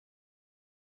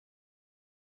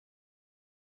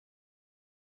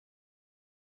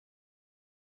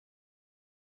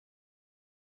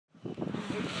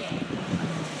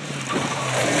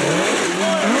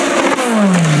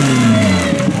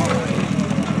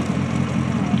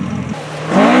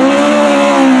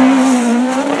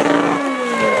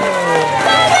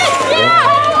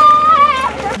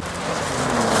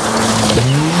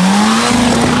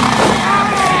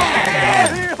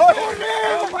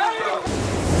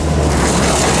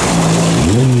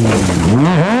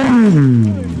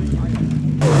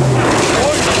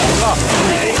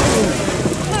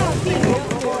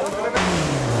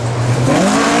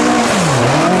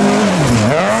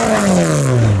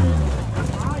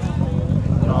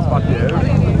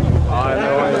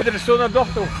er zo naar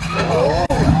dochter.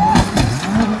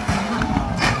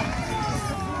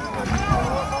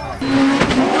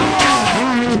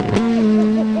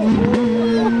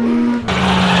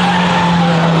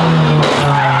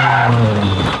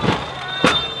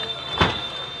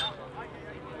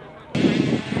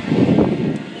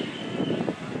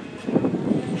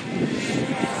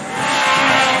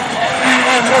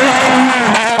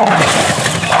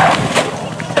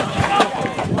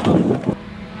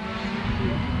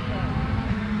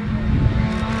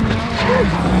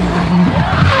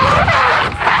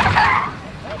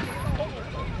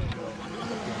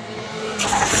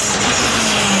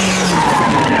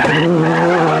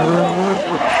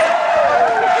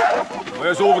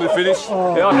 Hij is over de finish.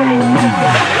 Ja.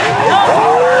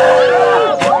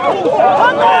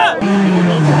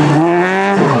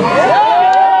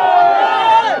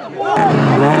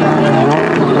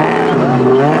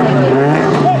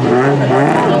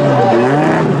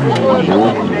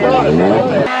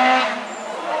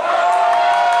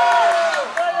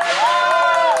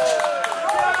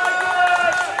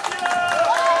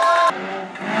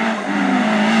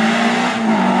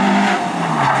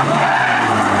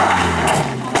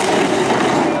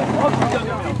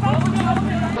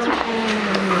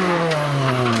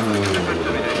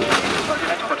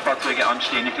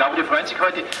 Anstehen. Ich glaube, die freuen sich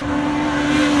heute.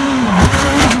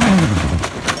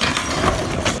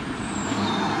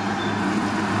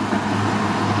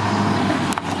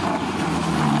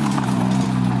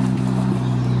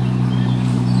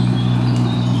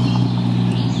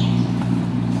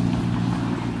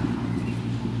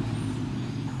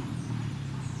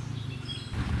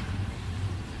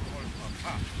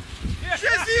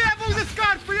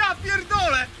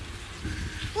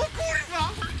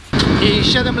 I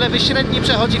 7 lewy średni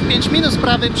przechodzi w 5 minus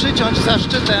prawy, przyciąć za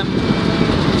szczytem.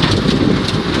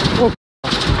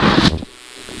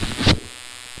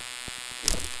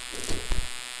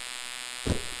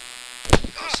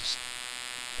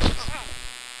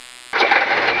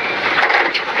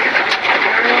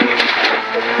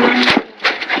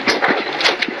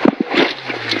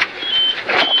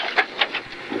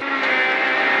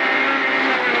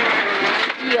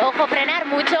 Y ojo, frenar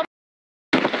mucho.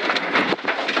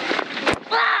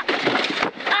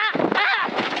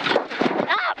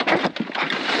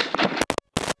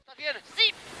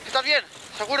 ¿Estás bien?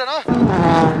 ¿Seguro, no?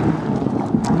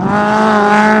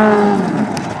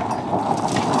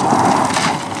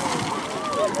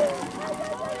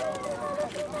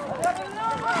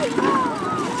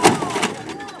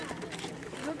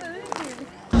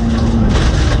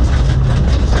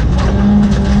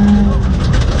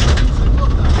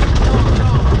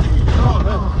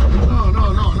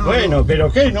 Bueno,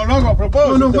 pero ¿qué? No lo hago a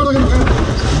propósito. No, guarda que no cae.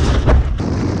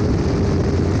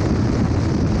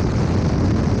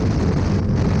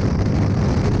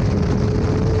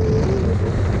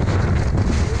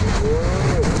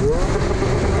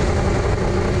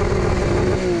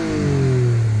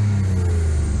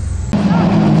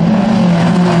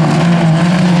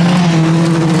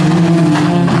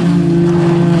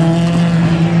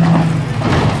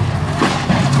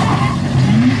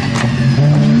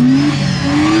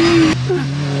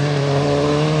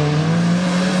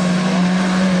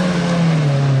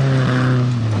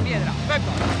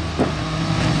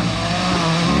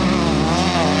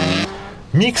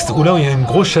 Mixte, où là il y a une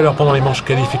grosse chaleur pendant les manches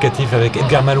qualificatives avec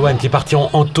Edgar Malouane qui est parti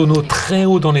en tonneau très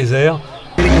haut dans les airs.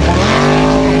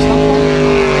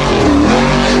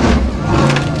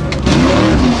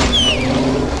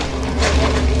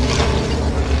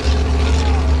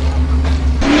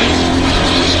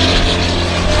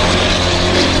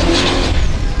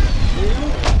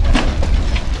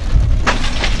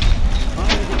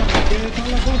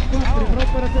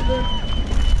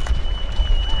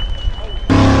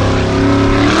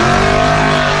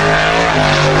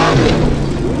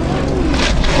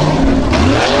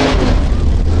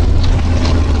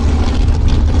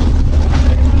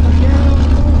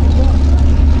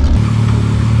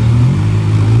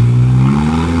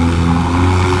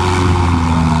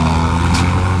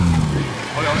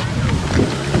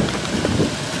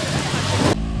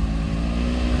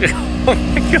 Oh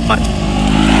my god.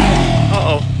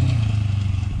 Uh-oh.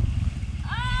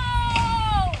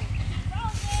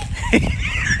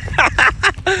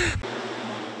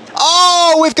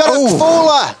 Oh, we've got a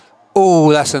faller.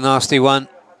 Oh, that's a nasty one.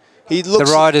 He looks.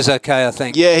 The rider's okay, I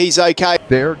think. Yeah, he's okay.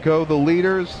 There go the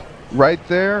leaders right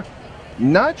there.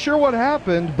 Not sure what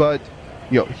happened, but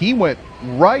he went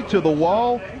right to the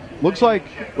wall. Looks like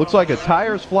a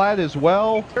tire's flat as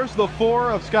well. There's the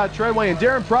 4 of Scott Treadway, and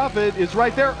Darren Profit is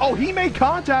right there. Oh, he made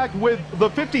contact with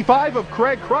the 55 of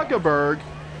Craig Kruckeberg.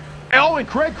 Oh, and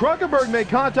Craig Kruckenberg made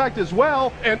contact as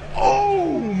well. And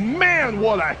oh, man,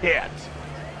 what a hit.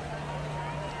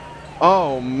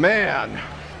 Oh, man.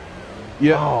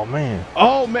 Yeah. Oh, man.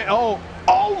 Oh, man. Oh,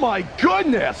 my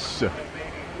goodness.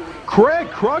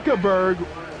 Craig Kruckenberg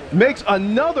makes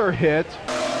another hit.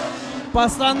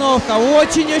 Постановка.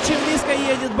 Очень-очень близко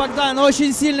едет Богдан.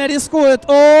 Очень сильно рискует.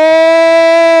 О!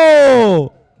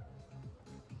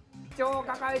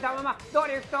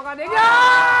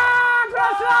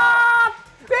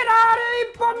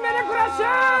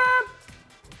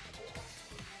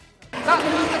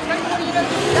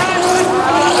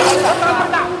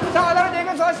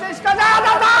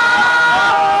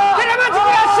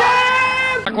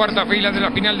 La cuarta fila de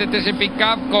la final de TC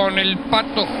Pickup con el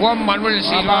pato Juan Manuel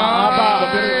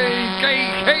Silva.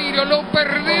 Queijeiro lo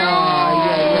perdió.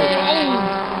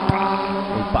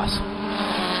 El paso.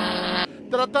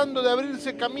 Tratando de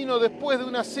abrirse camino después de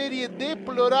una serie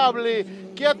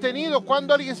deplorable que ha tenido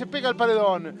cuando alguien se pega al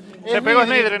paredón. Se pegó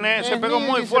Snidren, se pegó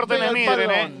muy fuerte en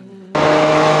Snidren.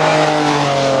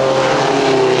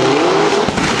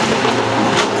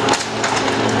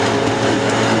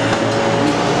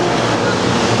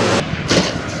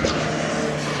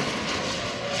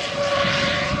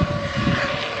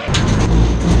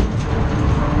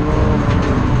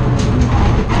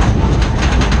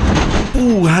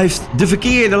 Hij heeft de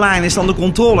verkeerde lijn, is dan de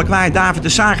controle kwijt. David de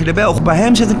Sager, de Belg. Bij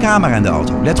hem zit een camera in de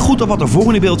auto. Let goed op wat er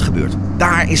volgende beeld gebeurt.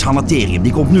 Daar is Hanaterium,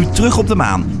 die komt nu terug op de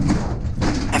maan.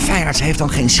 En Feiraerts heeft dan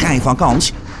geen schijn van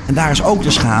kans. En daar is ook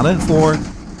de schade voor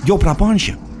Job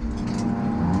Rapanje.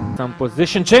 Some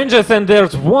position changes and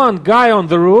there's one guy on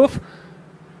the roof.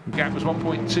 Gap was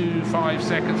 1.25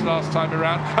 seconds last time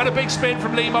around. And a big spin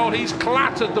from Lee Mould. He's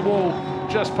clattered the wall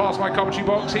just past my commentary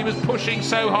box. He was pushing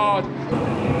so hard.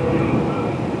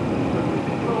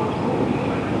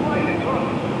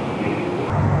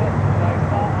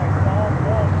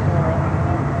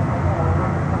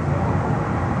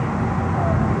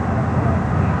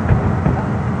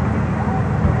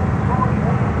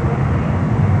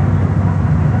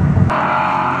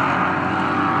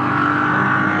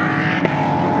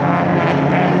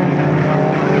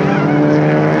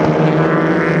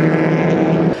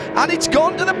 And it's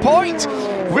gone to the point.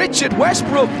 Richard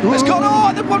Westbrook has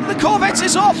gone, and one of the Corvettes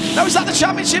is off. Now is that the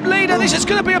championship leader? This is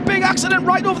going to be a big accident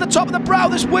right over the top of the brow.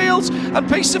 There's wheels and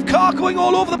pieces of car going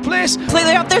all over the place.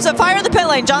 Completely up. There's a fire in the pit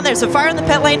lane, John. There's a fire in the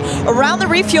pit lane around the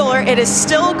refueler. It is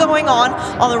still going on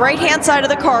the right-hand side of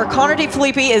the car. Connor De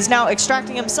Filippi is now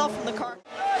extracting himself from the car.